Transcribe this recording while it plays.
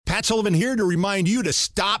Matt Sullivan here to remind you to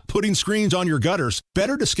stop putting screens on your gutters.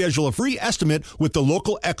 Better to schedule a free estimate with the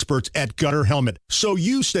local experts at Gutter Helmet so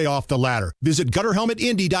you stay off the ladder. Visit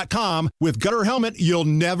GutterHelmetIndy.com. With Gutter Helmet, you'll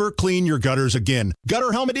never clean your gutters again.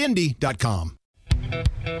 GutterHelmetIndy.com.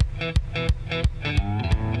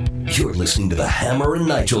 You're listening to the Hammer and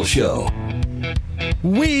Nigel Show.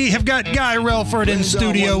 We have got Guy Relford in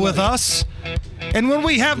studio with us. And when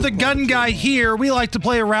we have the gun guy here, we like to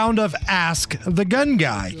play a round of Ask the Gun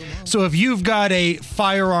Guy. So if you've got a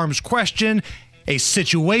firearms question, a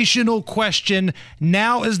situational question,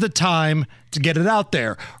 now is the time to get it out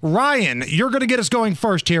there. Ryan, you're going to get us going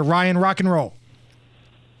first here. Ryan, rock and roll.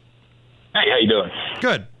 Hey, how you doing?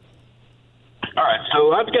 Good. All right,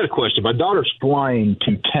 so I've got a question. My daughter's flying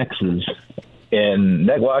to Texas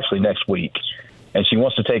actually next week, and she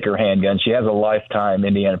wants to take her handgun. She has a lifetime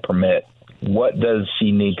Indiana permit. What does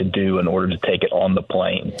she need to do in order to take it on the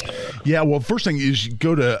plane? Yeah, well, first thing is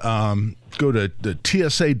go to the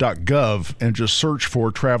TSA.gov and just search for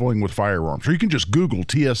traveling with firearms. Or you can just Google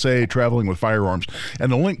TSA traveling with firearms,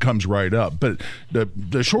 and the link comes right up. But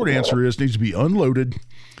the short answer is it needs to be unloaded.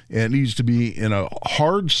 And it needs to be in a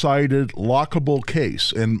hard-sided, lockable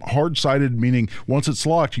case. And hard-sided meaning once it's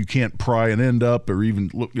locked, you can't pry an end up or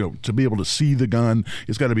even look, to be able to see the gun.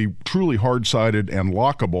 It's got to be truly hard-sided and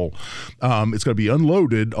lockable. It's got to be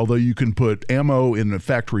unloaded, although you can put ammo in a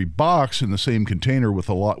factory box in the same container with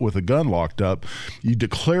a gun locked up. You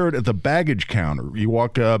declare it at the baggage counter. You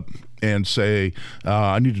walk up and say,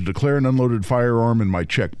 I need to declare an unloaded firearm in my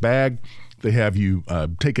checked bag. They have you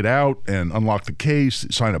take it out and unlock the case,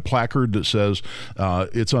 sign a placard that says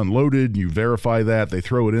it's unloaded. You verify that. They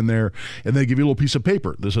throw it in there, and they give you a little piece of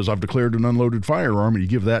paper that says, I've declared an unloaded firearm, and you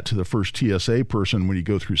give that to the first TSA person when you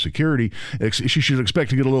go through security. She should expect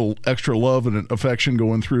to get a little extra love and affection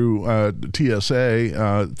going through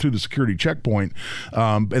TSA, through the security checkpoint,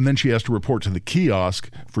 and then she has to report to the kiosk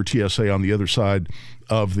for TSA on the other side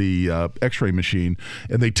of the x-ray machine,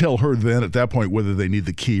 and they tell her then at that point whether they need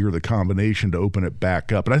the key or the combination to open it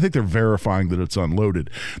back up. And I think they're verifying that it's unloaded.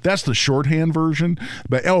 That's the shorthand version.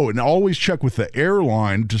 But and always check with the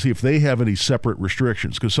airline to see if they have any separate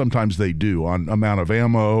restrictions, because sometimes they do on amount of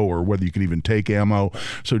ammo or whether you can even take ammo.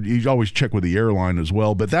 So you always check with the airline as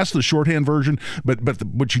well. But that's the shorthand version. But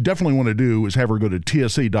what you definitely want to do is have her go to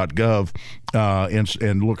TSA.gov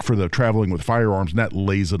and look for the traveling with firearms, and that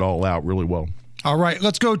lays it all out really well. All right,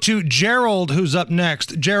 let's go to Gerald, who's up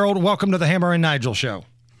next. Gerald, welcome to the Hammer and Nigel Show.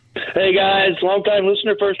 Hey, guys. Long-time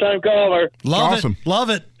listener, first-time caller. Awesome. Love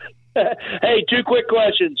it. Hey, two quick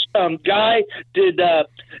questions. Guy, did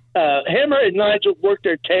Hammer and Nigel work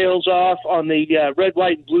their tails off on the Red,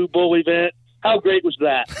 White, and Blue Bull event? How great was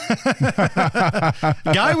that?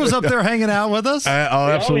 Guy was up there hanging out with us.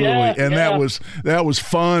 Absolutely. Yeah, and that was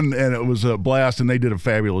fun, and it was a blast, and they did a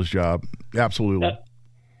fabulous job. Absolutely.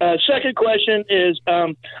 Second question is,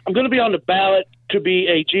 I'm going to be on the ballot to be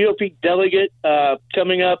a GOP delegate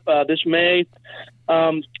coming up this May.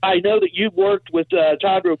 I know that you've worked with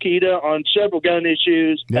Todd Rokita on several gun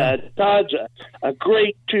issues. Yeah. Todd's a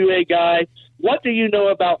great 2A guy. What do you know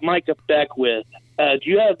about Micah Beckwith? Do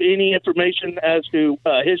you have any information as to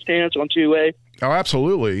his stance on 2A? Oh,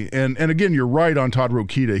 absolutely. And again, you're right on Todd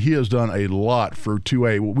Rokita. He has done a lot for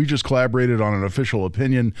 2A. We just collaborated on an official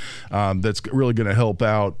opinion that's really going to help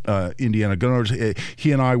out Indiana gun owners.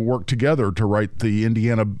 He and I worked together to write the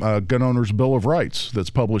Indiana Gun Owners Bill of Rights that's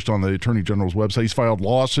published on the Attorney General's website. He's filed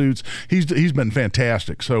lawsuits. He's been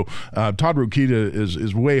fantastic. So Todd Rokita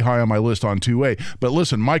is way high on my list on 2A. But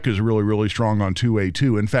listen, Mike is really, really strong on 2A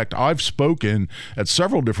too. In fact, I've spoken at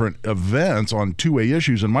several different events on 2A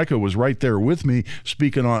issues, and Micah was right there with me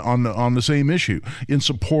speaking on the same issue in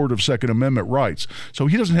support of Second Amendment rights. So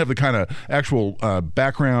he doesn't have the kind of actual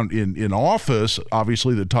background in office,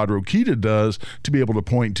 obviously, that Todd Rokita does to be able to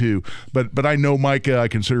point to. But I know Micah. I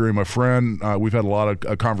consider him a friend. We've had a lot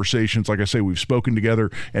of conversations. Like I say, we've spoken together,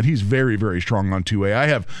 and he's very, very strong on 2A.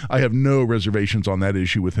 I have no reservations on that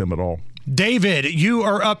issue with him at all. David, you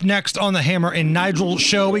are up next on the Hammer and Nigel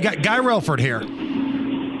Show. We got Guy Relford here.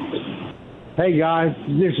 Hey, guys,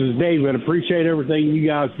 this is David. Appreciate everything you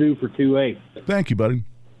guys do for 2A. Thank you, buddy.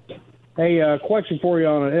 Hey, question for you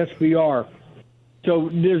on an SBR. So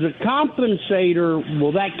does a compensator,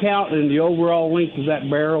 will that count in the overall length of that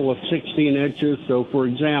barrel of 16 inches? So, for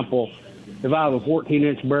example, if I have a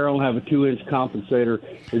 14-inch barrel and have a 2-inch compensator,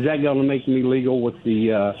 is that going to make me legal with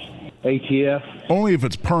the ATF? Only if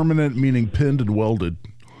it's permanent, meaning pinned and welded.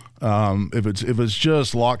 If it's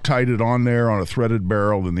just Loctited on there on a threaded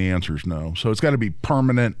barrel, then the answer is no. So it's got to be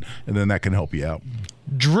permanent, and then that can help you out.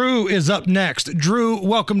 Drew is up next. Drew,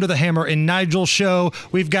 welcome to the Hammer and Nigel Show.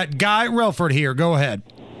 We've got Guy Relford here. Go ahead.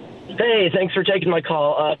 Hey, thanks for taking my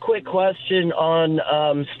call. Quick question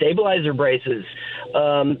on stabilizer braces.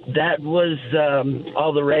 That was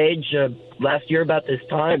all the rage last year about this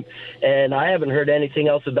time, and I haven't heard anything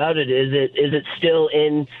else about it. Is it still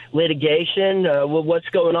in litigation? What's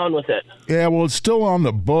going on with it? Yeah, well, it's still on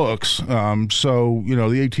the books. So,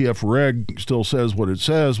 the ATF reg still says what it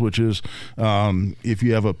says, which is if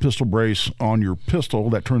you have a pistol brace on your pistol,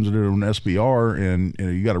 that turns it into an SBR, and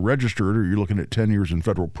you got to register it, or you're looking at 10 years in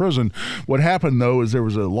federal prison. What happened, though, is there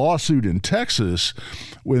was a lawsuit in Texas,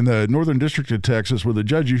 in the Northern District of Texas, where the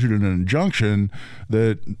judge issued an injunction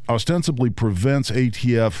that ostensibly prevents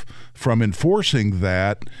ATF from enforcing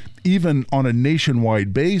that, even on a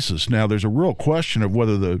nationwide basis. Now, there's a real question of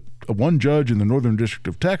whether the one judge in the Northern District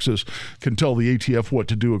of Texas can tell the ATF what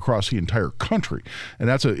to do across the entire country. And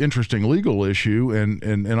that's an interesting legal issue,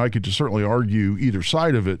 and I could just certainly argue either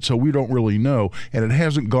side of it, so we don't really know, and it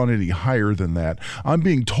hasn't gone any higher than that. I'm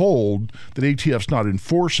being told that ATF's not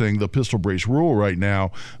enforcing the pistol brace rule right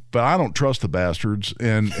now, but I don't trust the bastards,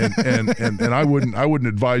 and I wouldn't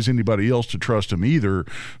advise anybody else to trust them either.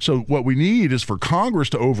 So what we need is for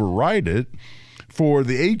Congress to override it, for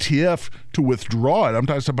the ATF to withdraw it. I'm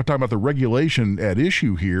talking about the regulation at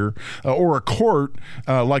issue here, or a court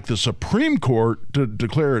like the Supreme Court to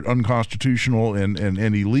declare it unconstitutional and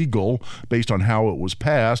illegal based on how it was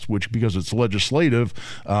passed, which because it's legislative,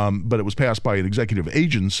 but it was passed by an executive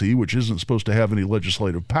agency, which isn't supposed to have any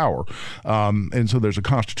legislative power. And so there's a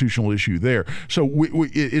constitutional issue there. So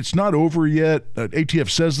it's not over yet. ATF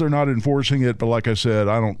says they're not enforcing it, but like I said,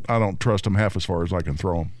 I don't trust them half as far as I can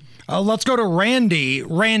throw them. Let's go to Randy.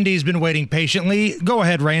 Randy's been waiting patiently. Go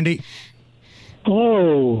ahead, Randy.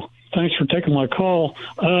 Hello. Thanks for taking my call.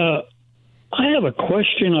 I have a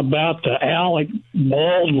question about the Alec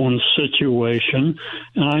Baldwin situation,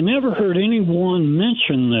 and I never heard anyone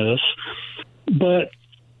mention this, but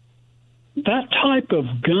that type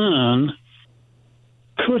of gun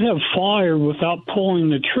could have fired without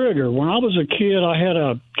pulling the trigger. When I was a kid, I had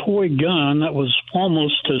a toy gun that was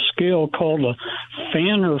almost to scale called a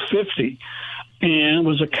Fanner 50, and it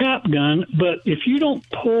was a cap gun. But if you don't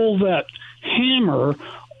pull that hammer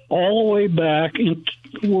all the way back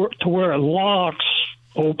to where it locks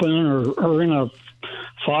open or in a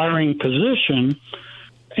firing position,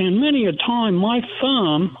 and many a time my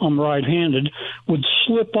thumb, I'm right-handed, would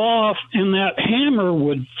slip off and that hammer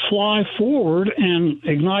would fly forward and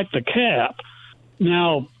ignite the cap.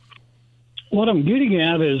 Now, what I'm getting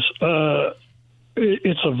at is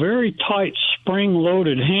it's a very tight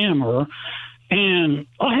spring-loaded hammer, and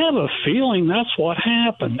I have a feeling that's what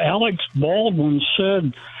happened. Alex Baldwin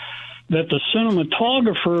said that the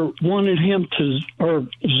cinematographer wanted him to, or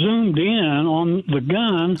zoomed in on the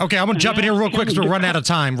gun. Okay, I'm going to jump in here real quick because we're running out of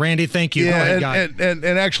time. Randy, thank you. Yeah, Go ahead, and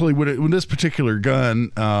actually, when this particular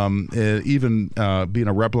gun, even being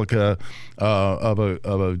a replica of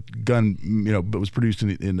a gun, that was produced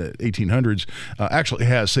in the 1800s, actually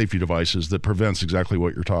has safety devices that prevents exactly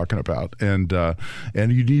what you're talking about. And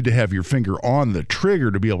you need to have your finger on the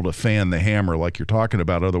trigger to be able to fan the hammer like you're talking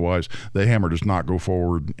about. Otherwise, the hammer does not go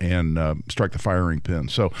forward and strike the firing pin.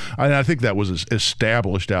 So I think that was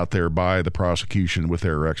established out there by the prosecution with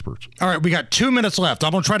their experts. All right, we got 2 minutes left. I'm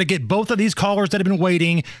going to try to get both of these callers that have been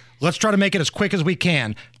waiting. Let's try to make it as quick as we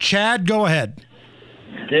can. Chad, go ahead.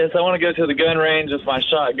 Yes, I want to go to the gun range with my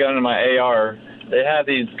shotgun and my AR. They have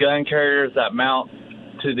these gun carriers that mount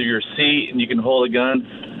to your seat, and you can hold the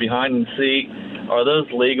guns behind the seat. Are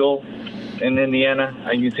those legal in Indiana?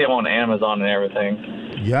 You can see them on Amazon and everything.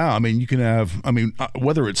 Yeah, you can have,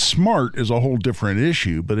 whether it's smart is a whole different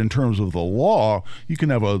issue, but in terms of the law, you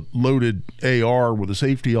can have a loaded AR with the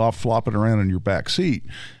safety off flopping around in your back seat.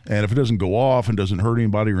 And if it doesn't go off and doesn't hurt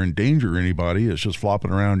anybody or endanger anybody, it's just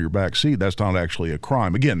flopping around your back seat. That's not actually a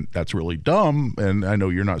crime. Again, that's really dumb, and I know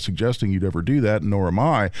you're not suggesting you'd ever do that, nor am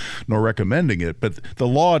I, nor recommending it. But the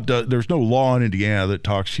law, there's no law in Indiana that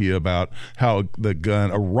talks to you about how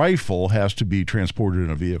a rifle has to be transported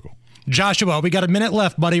in a vehicle. Joshua, we got a minute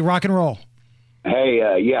left, buddy. Rock and roll. Hey,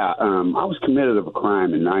 I was committed of a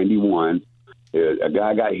crime in 91. A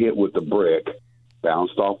guy got hit with a brick,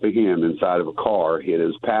 bounced off of him inside of a car, hit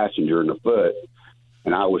his passenger in the foot,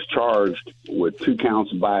 and I was charged with 2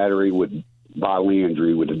 counts of battery with bodily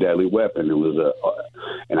injury with a deadly weapon. It was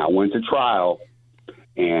and I went to trial,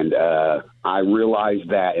 and I realized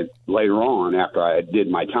that later on after I did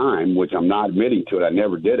my time, which I'm not admitting to it, I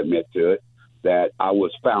never did admit to it, that I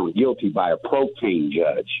was found guilty by a propane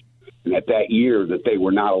judge, and that year that they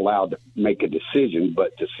were not allowed to make a decision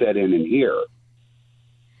but to sit in and hear.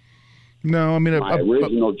 No, my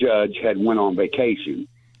original judge had went on vacation.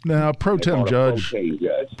 Now, pro tem judge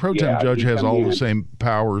has all the same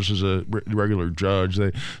powers as a regular judge.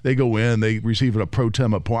 They go in, they receive a pro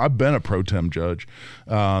tem appointment. I've been a pro tem judge,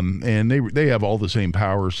 and they have all the same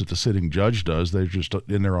powers that the sitting judge does. They're just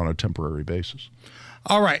in there on a temporary basis.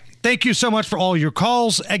 All right. Thank you so much for all your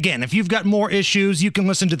calls. Again, if you've got more issues, you can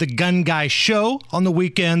listen to the Gun Guy Show on the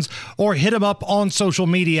weekends or hit him up on social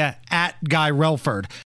media at Guy Relford.